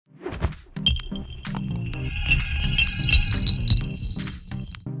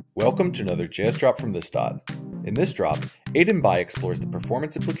Welcome to another JS Drop from this dot. In this drop, Aiden Bai explores the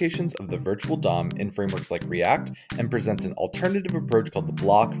performance implications of the virtual DOM in frameworks like React and presents an alternative approach called the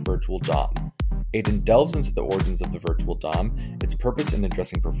block virtual DOM. Aiden delves into the origins of the virtual DOM, its purpose in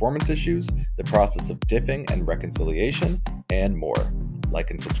addressing performance issues, the process of diffing and reconciliation, and more.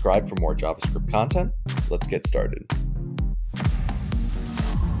 Like and subscribe for more JavaScript content. Let's get started.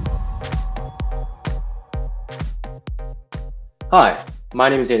 Hi, my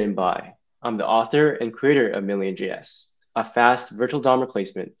name is Aiden Bai. I'm the author and creator of Million.js, a fast virtual DOM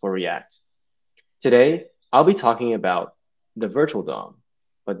replacement for React. Today, I'll be talking about the virtual DOM,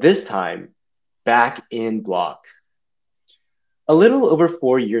 but this time, back in block. A little over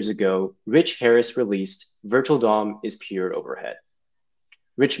 4 years ago, Rich Harris released Virtual DOM is Pure Overhead.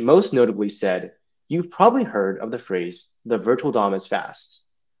 Rich most notably said, "You've probably heard of the phrase, the virtual DOM is fast,"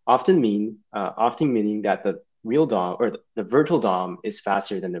 often meaning that the real DOM or the virtual DOM is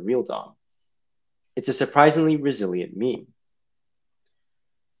faster than the real DOM. It's a surprisingly resilient meme.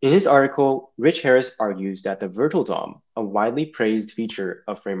 In his article, Rich Harris argues that the virtual DOM, a widely praised feature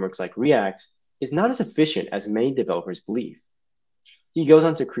of frameworks like React, is not as efficient as many developers believe. He goes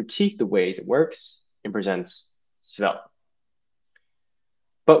on to critique the ways it works and presents Svelte.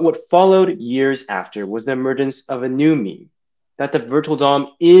 But what followed years after was the emergence of a new meme, that the virtual DOM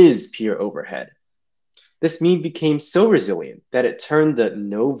is pure overhead. This meme became so resilient that it turned the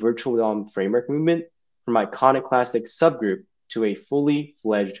no virtual DOM framework movement from iconoclastic subgroup to a fully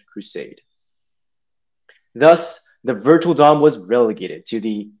fledged crusade. Thus, the virtual DOM was relegated to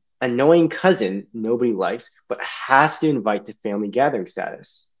the annoying cousin nobody likes but has to invite to family gathering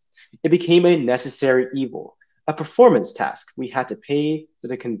status. It became a necessary evil, a performance task we had to pay for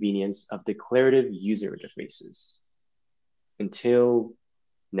the convenience of declarative user interfaces. Until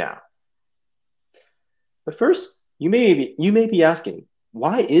now. But first, you may be asking,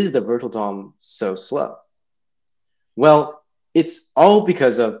 why is the virtual DOM so slow? Well, it's all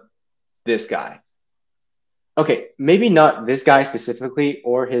because of this guy. Okay, maybe not this guy specifically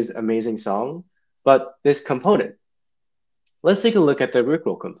or his amazing song, but this component. Let's take a look at the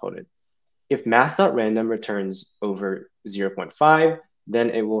Rickroll component. If math.random returns over 0.5,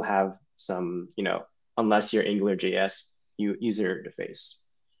 then it will have some, unless you're AngularJS user interface.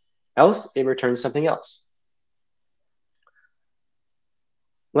 Else, it returns something else.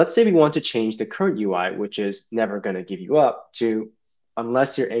 Let's say we want to change the current UI, which is never going to give you up, to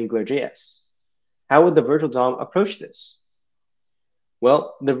unless you're AngularJS. How would the virtual DOM approach this?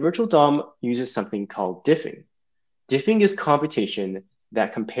 Well, the virtual DOM uses something called diffing. Diffing is computation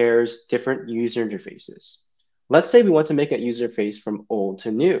that compares different user interfaces. Let's say we want to make a user interface from old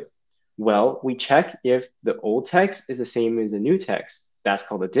to new. Well, we check if the old text is the same as the new text. That's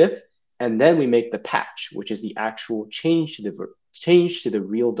called a diff. And then we make the patch, which is the actual change to the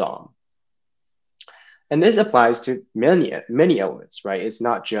real DOM. And this applies to many elements, right? It's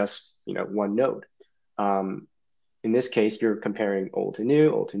not just one node. In this case, you're comparing old to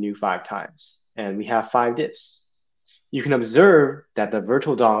new 5 times, and we have 5 diffs. You can observe that the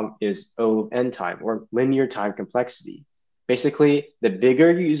virtual DOM is O of n time, or linear time complexity. Basically, the bigger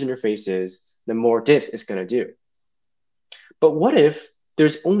your user interface is, the more diffs it's going to do. But what if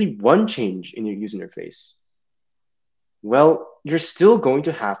there's only one change in your user interface? Well, you're still going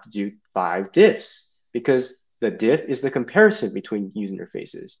to have to do 5 diffs because the diff is the comparison between user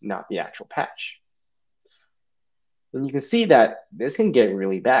interfaces, not the actual patch. And you can see that this can get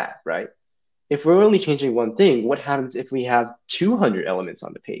really bad, right? If we're only changing one thing, what happens if we have 200 elements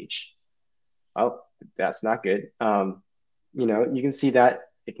on the page? Well, that's not good. You can see that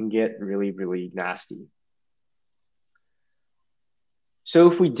it can get really, really nasty. So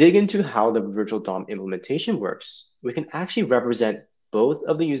if we dig into how the virtual DOM implementation works, we can actually represent both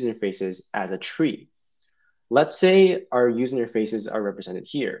of the user interfaces as a tree. Let's say our user interfaces are represented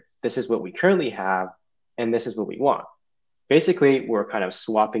here. This is what we currently have, and this is what we want. Basically, we're kind of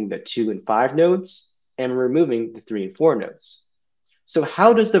swapping the 2 and 5 nodes and removing the 3 and 4 nodes. So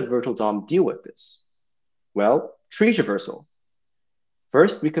how does the virtual DOM deal with this? Well, tree traversal.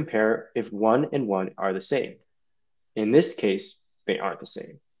 First, we compare if 1 and 1 are the same. In this case, they aren't the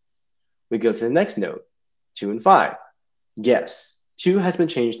same. We go to the next node, 2 and 5. Yes, 2 has been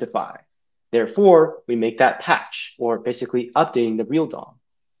changed to 5. Therefore, we make that patch, or basically updating the real DOM.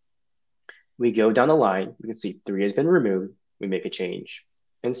 We go down the line, we can see 3 has been removed, we make a change,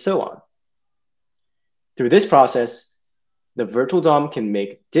 and so on. Through this process, the virtual DOM can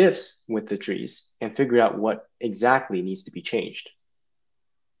make diffs with the trees and figure out what exactly needs to be changed.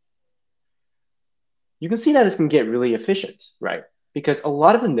 You can see that this can get really efficient, right? Because a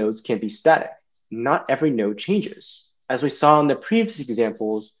lot of the nodes can be static. Not every node changes. As we saw in the previous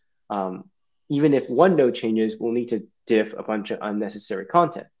examples, Even if one node changes, we'll need to diff a bunch of unnecessary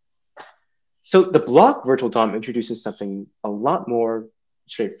content. So the block virtual DOM introduces something a lot more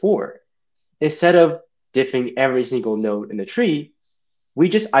straightforward. Instead of diffing every single node in the tree, we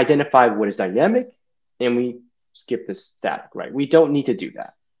just identify what is dynamic and we skip this static, right? We don't need to do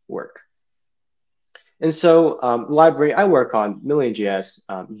that work. And so the library I work on,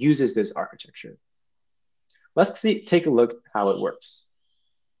 Million.js, uses this architecture. Let's take a look how it works.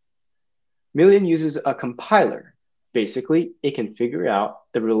 Million uses a compiler. Basically, it can figure out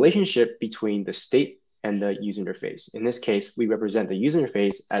the relationship between the state and the user interface. In this case, we represent the user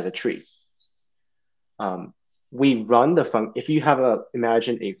interface as a tree. We run the function. If you have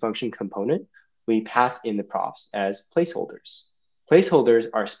imagine a function component, we pass in the props as placeholders. Placeholders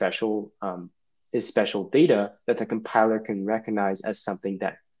are special data that the compiler can recognize as something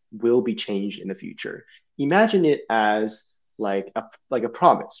that will be changed in the future. Imagine it as like a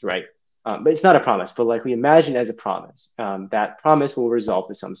promise, right? But it's not a promise, but like we imagine as a promise. That promise will resolve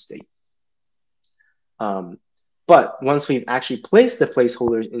to some state. But once we've actually placed the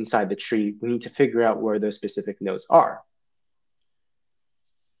placeholders inside the tree, we need to figure out where those specific nodes are.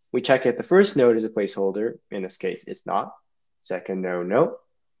 We check if the first node is a placeholder. In this case, it's not. Second node, no.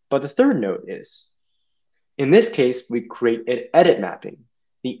 But the third node is. In this case, we create an edit mapping.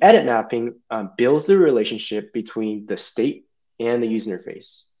 The edit mapping builds the relationship between the state and the user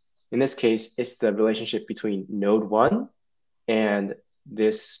interface. In this case, it's the relationship between node 1 and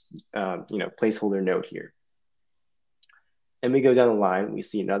this placeholder node here. And we go down the line, we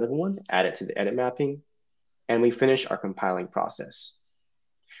see another one, add it to the edit mapping, and we finish our compiling process.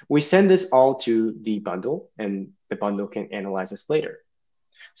 We send this all to the bundle, and the bundle can analyze this later.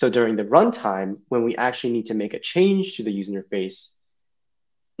 So during the runtime, when we actually need to make a change to the user interface,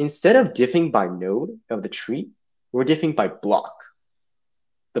 instead of diffing by node of the tree, we're diffing by block.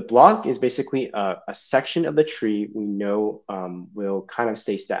 The block is basically a section of the tree we know will kind of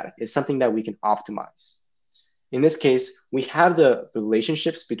stay static. It's something that we can optimize. In this case, we have the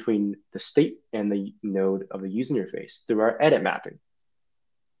relationships between the state and the node of the user interface through our edit mapping.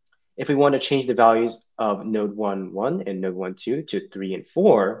 If we want to change the values of node 1.1 and node 1.2 to 3 and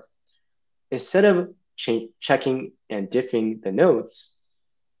 4, instead of checking and diffing the nodes,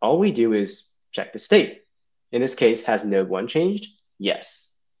 all we do is check the state. In this case, has node 1 changed?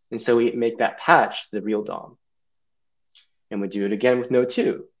 Yes. And so we make that patch the real DOM. And we do it again with node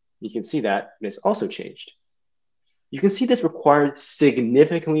 2. You can see that it's also changed. You can see this required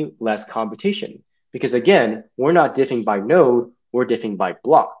significantly less computation because, again, we're not diffing by node, we're diffing by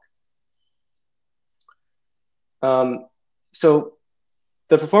block. So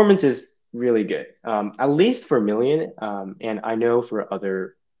the performance is really good, at least for Million, and I know for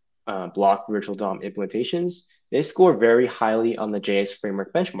other block virtual DOM implementations, they score very highly on the JS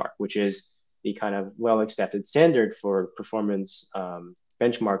framework benchmark, which is the kind of well-accepted standard for performance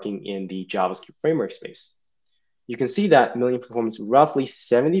benchmarking in the JavaScript framework space. You can see that Million performs roughly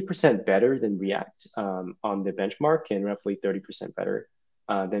 70% better than React on the benchmark and roughly 30% better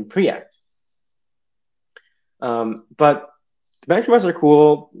than Preact. But the benchmarks are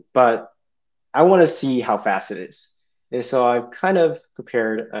cool, but I want to see how fast it is. And so I've kind of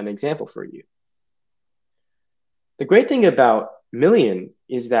prepared an example for you. The great thing about Million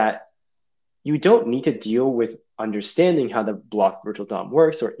is that you don't need to deal with understanding how the block virtual DOM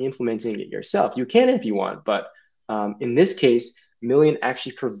works or implementing it yourself. You can if you want, but in this case, Million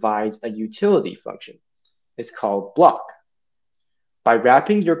actually provides a utility function. It's called block. By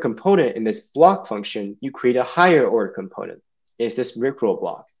wrapping your component in this block function, you create a higher order component. It's this Rickroll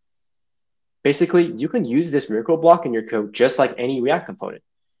block. Basically, you can use this Rickroll block in your code just like any React component.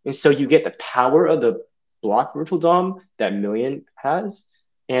 And so you get the power of the block virtual DOM that Million has,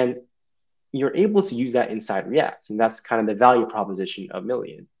 and you're able to use that inside React. And that's kind of the value proposition of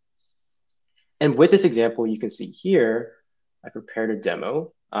Million. And with this example, you can see here, I prepared a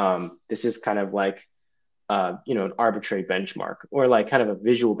demo. This is kind of like an arbitrary benchmark or like kind of a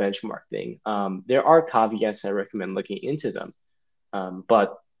visual benchmark thing. There are caveats I recommend looking into them.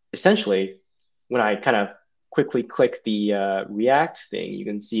 But essentially, when I kind of quickly click the React thing, you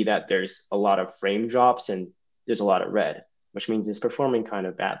can see that there's a lot of frame drops and there's a lot of red, which means it's performing kind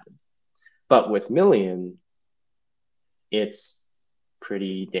of badly. But with Million, it's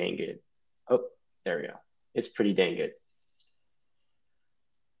pretty dang good. Oh, there we go. It's pretty dang good.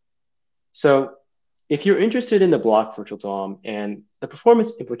 So if you're interested in the block virtual DOM and the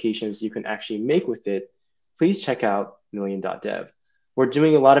performance implications you can actually make with it, please check out million.dev. We're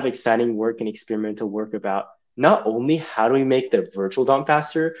doing a lot of exciting work and experimental work about not only how do we make the virtual DOM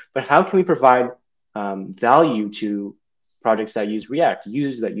faster, but how can we provide value to projects that use React,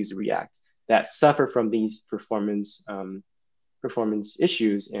 users that use React, that suffer from these performance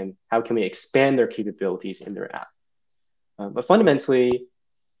issues, and how can we expand their capabilities in their app. But fundamentally,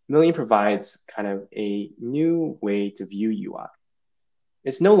 Million provides kind of a new way to view UI.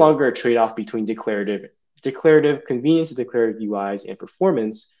 It's no longer a trade-off between declarative convenience of declarative UIs and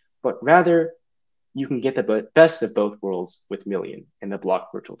performance, but rather you can get the best of both worlds with Million and the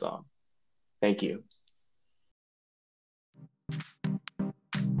Block Virtual DOM. Thank you.